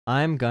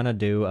I'm gonna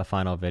do a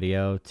final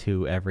video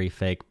to every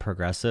fake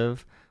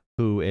progressive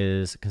who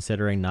is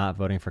considering not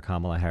voting for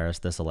Kamala Harris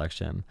this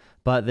election.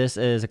 But this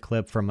is a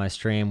clip from my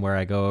stream where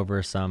I go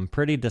over some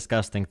pretty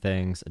disgusting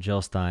things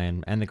Jill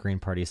Stein and the Green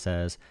Party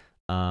says.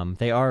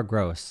 They are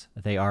gross.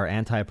 They are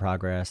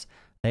anti-progress.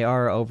 They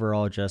are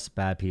overall just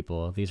bad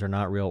people. These are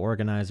not real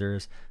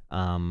organizers.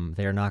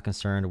 They are not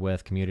concerned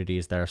with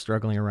communities that are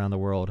struggling around the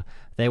world.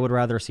 They would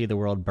rather see the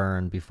world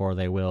burn before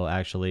they will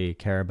actually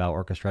care about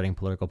orchestrating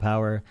political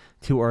power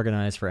to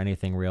organize for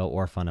anything real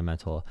or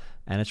fundamental.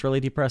 And it's really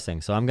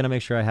depressing. So I'm going to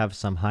make sure I have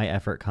some high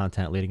effort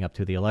content leading up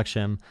to the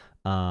election.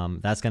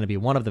 That's going to be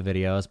one of the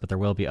videos, but there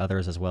will be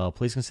others as well.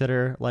 Please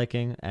consider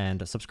liking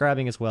and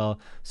subscribing as well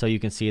so you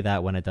can see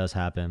that when it does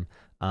happen.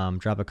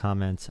 Drop a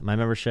comment. My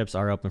memberships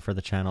are open for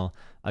the channel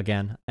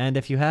again. And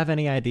if you have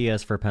any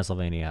ideas for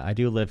Pennsylvania, I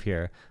do live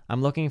here.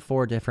 I'm looking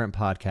for different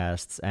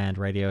podcasts and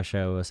radio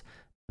shows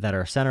that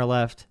are center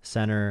left,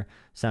 center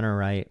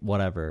right,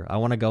 whatever. I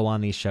want to go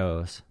on these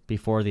shows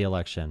before the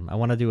election. I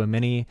want to do a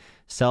mini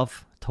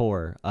self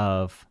tour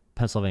of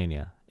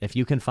Pennsylvania. If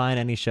you can find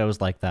any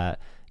shows like that,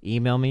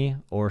 email me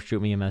or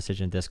shoot me a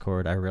message in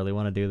Discord. I really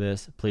want to do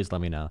this. Please let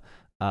me know.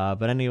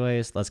 But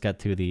anyways, let's get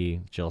to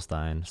the Jill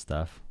Stein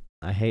stuff.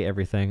 I hate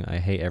everything. I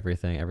hate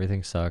everything.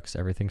 Everything sucks.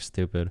 Everything's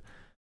stupid.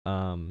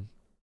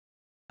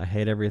 I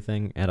hate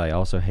everything, and I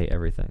also hate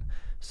everything.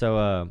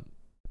 So,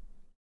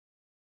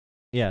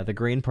 yeah, the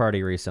Green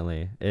Party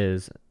recently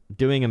is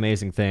doing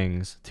amazing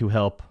things to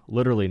help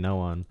literally no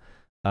one.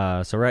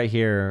 So right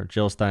here,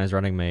 Jill Stein's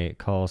running mate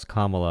calls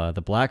Kamala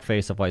the black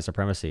face of white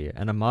supremacy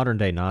and a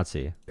modern-day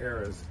Nazi.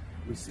 Eras,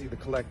 we see the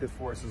collective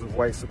forces of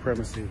white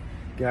supremacy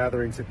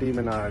gathering to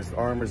demonize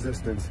armed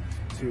resistance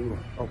to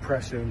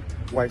oppression,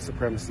 white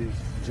supremacy,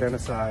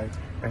 genocide,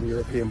 and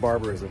European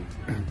barbarism.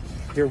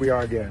 Here we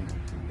are again,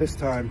 this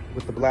time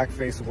with the black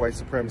face of white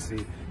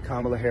supremacy,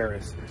 Kamala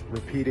Harris,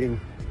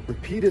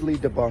 repeatedly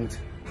debunked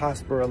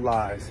Hospira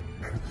lies,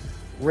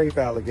 rape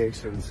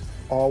allegations,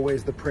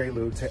 always the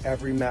prelude to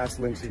every mass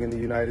lynching in the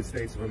United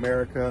States of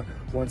America,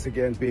 once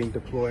again being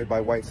deployed by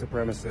white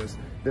supremacists,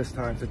 this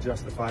time to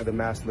justify the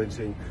mass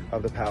lynching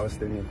of the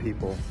Palestinian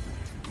people.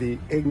 The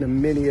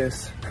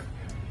ignominious,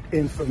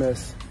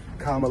 infamous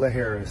Kamala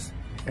Harris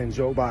and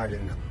Joe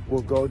Biden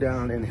will go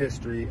down in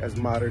history as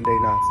modern-day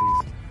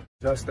Nazis,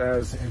 just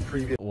as in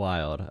previous...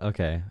 Wild.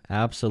 Okay.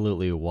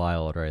 Absolutely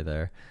wild right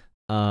there.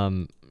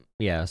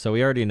 Yeah, so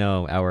we already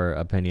know our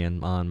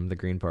opinion on the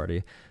Green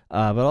Party.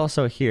 But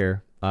also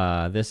here,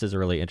 this is a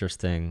really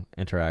interesting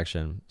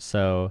interaction.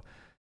 So,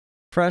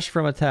 fresh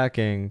from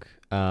attacking,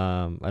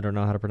 I don't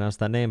know how to pronounce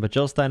that name, but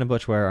Jill Stein and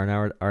Butch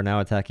Ware are now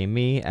attacking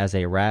me as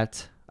a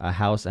rat, a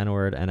House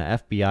N-word, and an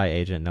FBI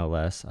agent, no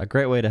less. A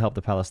great way to help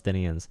the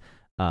Palestinians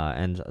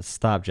and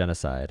stop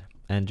genocide.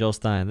 And Jill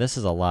Stein, this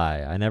is a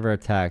lie. I never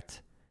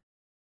attacked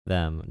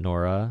them,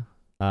 Nora.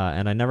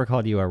 And I never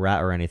called you a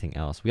rat or anything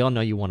else. We all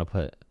know you want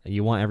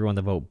everyone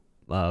to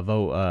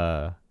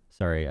vote,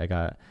 sorry, I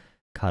got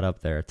caught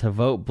up there. To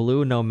vote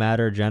blue no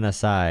matter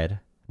genocide,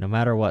 no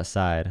matter what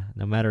side,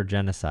 no matter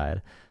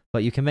genocide.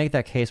 But you can make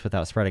that case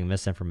without spreading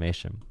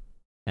misinformation.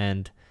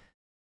 And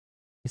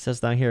he says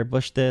down here,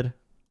 Bush did.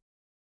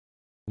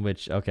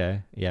 Which,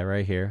 okay, yeah,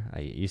 right here.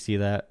 You see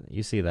that?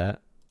 You see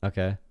that?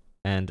 Okay.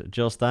 And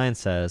Jill Stein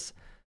says,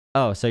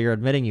 oh, so you're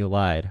admitting you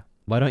lied.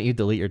 Why don't you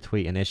delete your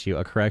tweet and issue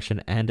a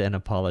correction and an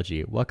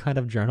apology? What kind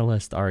of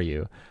journalist are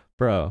you?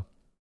 Bro,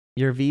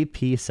 your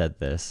VP said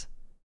this.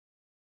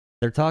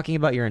 They're talking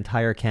about your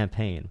entire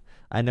campaign.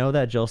 I know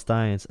that Jill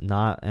Stein's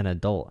not an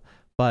adult,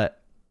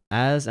 but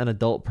as an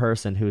adult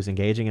person who's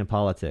engaging in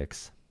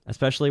politics,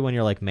 especially when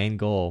your like main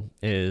goal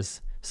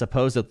is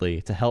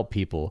supposedly to help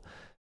people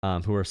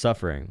who are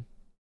suffering,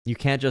 you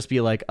can't just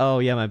be like, oh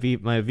yeah,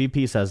 my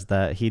VP says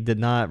that he did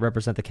not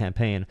represent the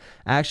campaign.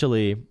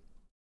 Actually,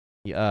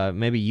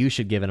 maybe you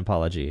should give an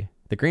apology.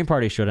 The Green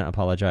Party shouldn't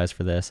apologize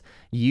for this.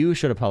 You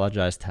should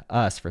apologize to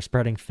us for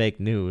spreading fake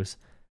news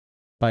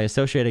by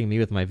associating me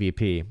with my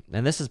VP.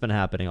 And this has been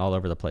happening all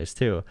over the place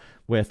too,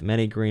 with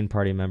many Green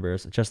Party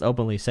members just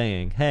openly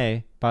saying,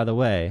 hey, by the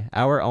way,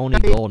 our only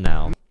goal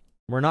now,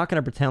 we're not going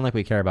to pretend like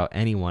we care about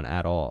anyone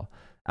at all.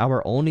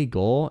 Our only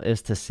goal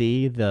is to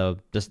see the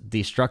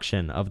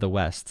destruction of the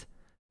West,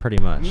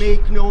 pretty much.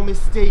 Make no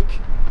mistake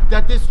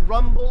that this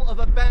rumble of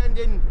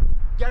abandon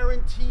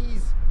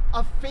guarantees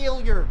a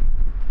failure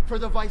for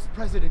the Vice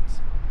President,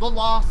 the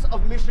loss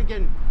of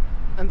Michigan,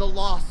 and the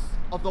loss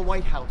of the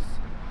White House.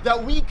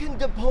 That we can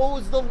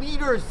depose the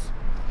leaders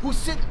who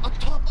sit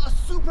atop a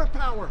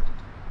superpower,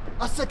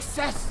 a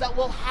success that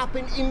will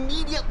happen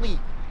immediately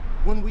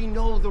when we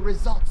know the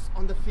results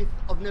on the 5th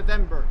of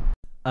November.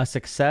 A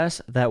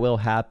success that will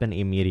happen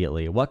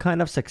immediately. What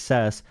kind of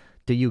success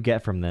do you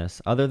get from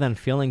this, other than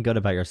feeling good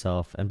about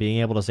yourself and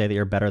being able to say that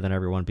you're better than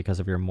everyone because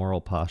of your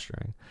moral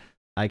posturing?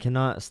 I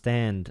cannot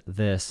stand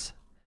this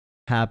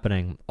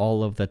happening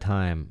all of the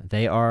time.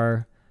 They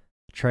are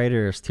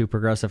traitors to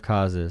progressive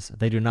causes.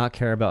 They do not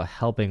care about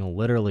helping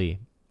literally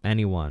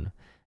anyone.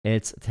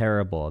 It's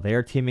terrible. They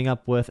are teaming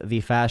up with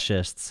the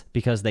fascists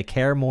because they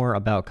care more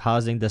about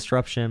causing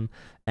disruption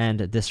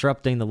and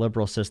disrupting the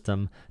liberal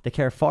system. They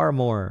care far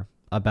more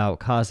about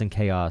causing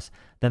chaos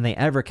than they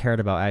ever cared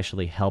about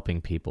actually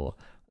helping people.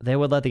 They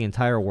would let the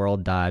entire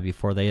world die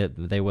before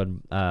they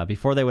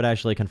would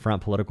actually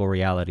confront political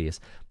realities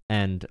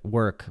and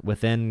work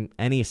within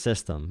any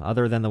system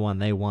other than the one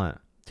they want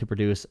to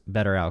produce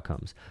better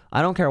outcomes.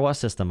 I don't care what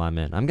system I'm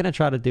in. I'm going to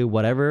try to do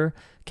whatever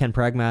can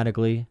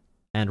pragmatically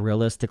and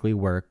realistically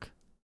work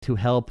to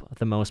help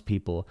the most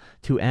people,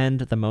 to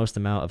end the most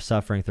amount of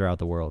suffering throughout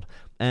the world.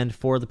 And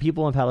for the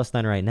people in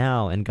Palestine right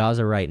now, in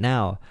Gaza right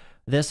now,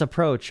 this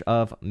approach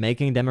of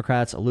making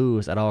Democrats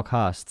lose at all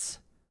costs.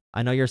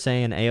 I know you're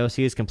saying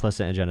AOC is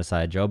complicit in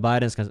genocide, Joe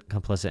Biden's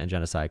complicit in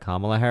genocide,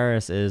 Kamala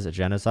Harris is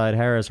genocide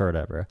Harris or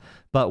whatever.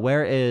 But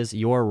where is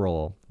your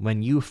role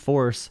when you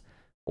force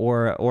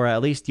or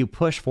at least you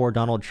push for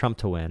Donald Trump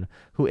to win,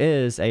 who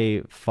is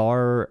a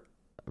far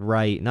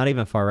right, not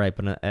even far right,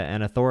 but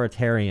an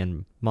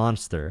authoritarian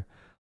monster?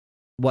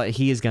 What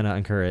he's going to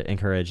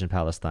encourage in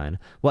Palestine,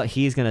 what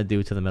he's going to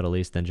do to the Middle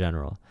East in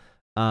general.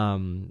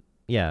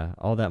 Yeah,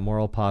 all that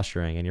moral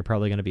posturing, and you're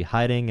probably going to be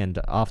hiding and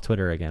off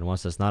Twitter again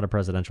once it's not a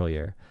presidential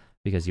year,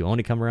 because you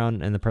only come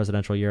around in the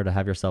presidential year to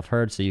have yourself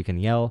heard so you can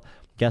yell,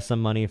 get some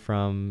money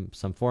from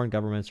some foreign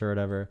governments or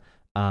whatever.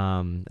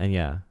 And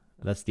yeah,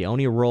 that's the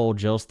only role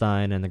Jill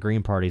Stein and the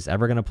Green Party is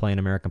ever going to play in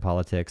American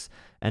politics.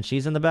 And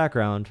she's in the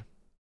background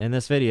in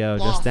this video,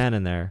 just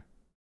standing there,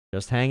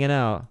 just hanging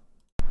out.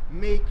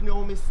 Make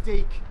no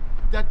mistake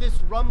that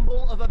this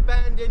rumble of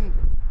abandon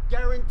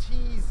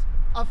guarantees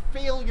a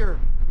failure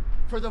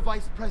for the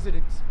Vice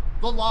President,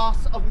 the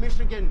loss of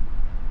Michigan,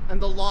 and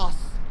the loss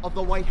of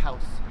the White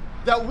House.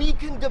 That we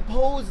can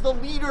depose the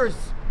leaders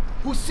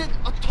who sit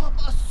atop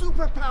a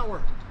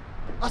superpower,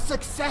 a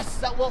success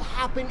that will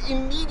happen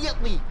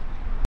immediately.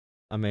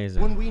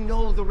 Amazing. When we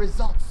know the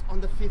results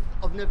on the 5th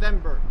of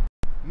November.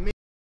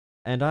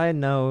 And I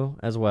know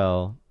as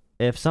well,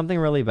 if something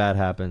really bad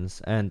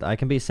happens, and I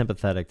can be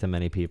sympathetic to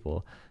many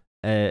people,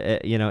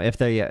 you know, if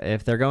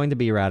they're going to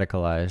be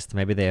radicalized,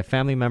 maybe they have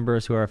family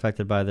members who are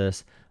affected by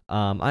this.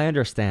 I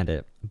understand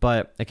it,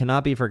 but it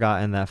cannot be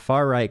forgotten that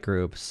far right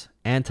groups,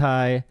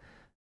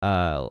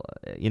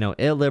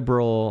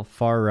 illiberal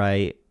far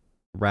right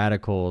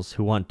radicals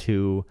who want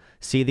to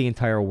see the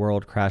entire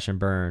world crash and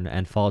burn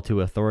and fall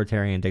to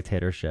authoritarian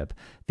dictatorship.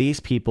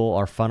 These people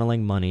are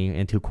funneling money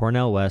into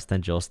Cornel West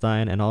and Jill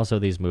Stein and also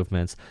these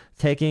movements,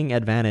 taking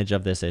advantage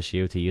of this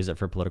issue to use it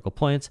for political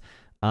points,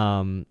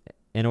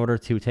 in order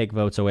to take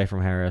votes away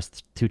from Harris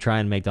to try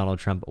and make Donald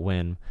Trump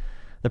win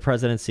the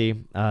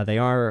presidency. They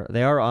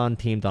are on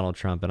Team Donald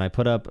Trump, and I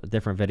put up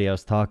different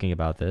videos talking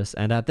about this.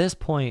 And at this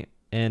point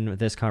in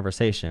this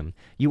conversation,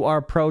 you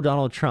are pro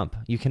Donald Trump.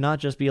 You cannot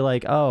just be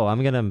like, oh,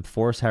 I'm going to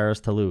force Harris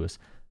to lose.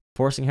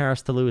 Forcing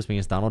Harris to lose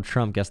means Donald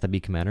Trump gets to be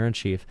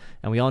commander-in-chief,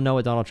 and we all know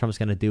what Donald Trump's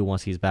going to do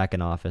once he's back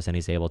in office and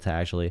he's able to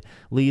actually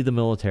lead the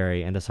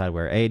military and decide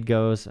where aid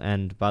goes.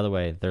 And by the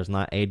way, there's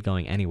not aid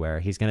going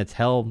anywhere. He's going to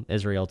tell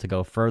Israel to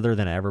go further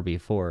than ever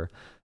before.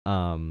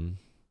 And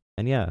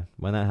yeah,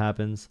 when that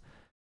happens,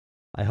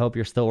 I hope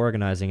you're still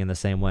organizing in the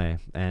same way.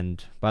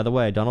 And by the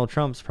way, Donald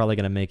Trump's probably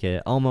going to make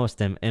it almost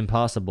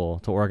impossible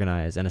to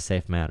organize in a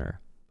safe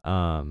manner.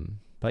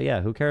 But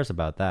yeah, who cares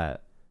about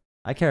that?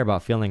 I care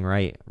about feeling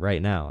right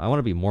now. I want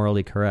to be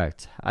morally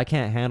correct. I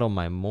can't handle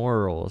my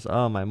morals.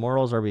 Oh, my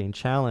morals are being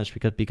challenged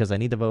because I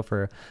need to vote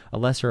for a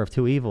lesser of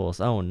two evils.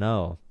 Oh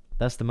no,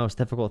 that's the most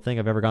difficult thing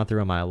I've ever gone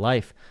through in my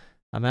life.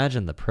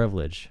 Imagine the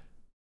privilege.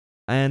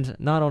 And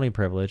not only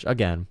privilege,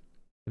 again,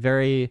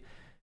 very,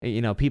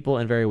 people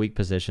in very weak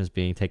positions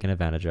being taken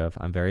advantage of.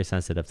 I'm very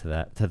sensitive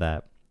to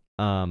that.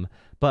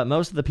 But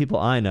most of the people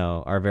I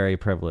know are very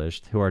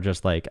privileged, who are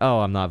just like, oh,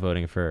 I'm not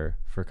voting for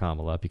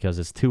Kamala because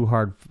it's too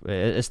hard.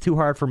 It's too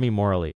hard for me morally.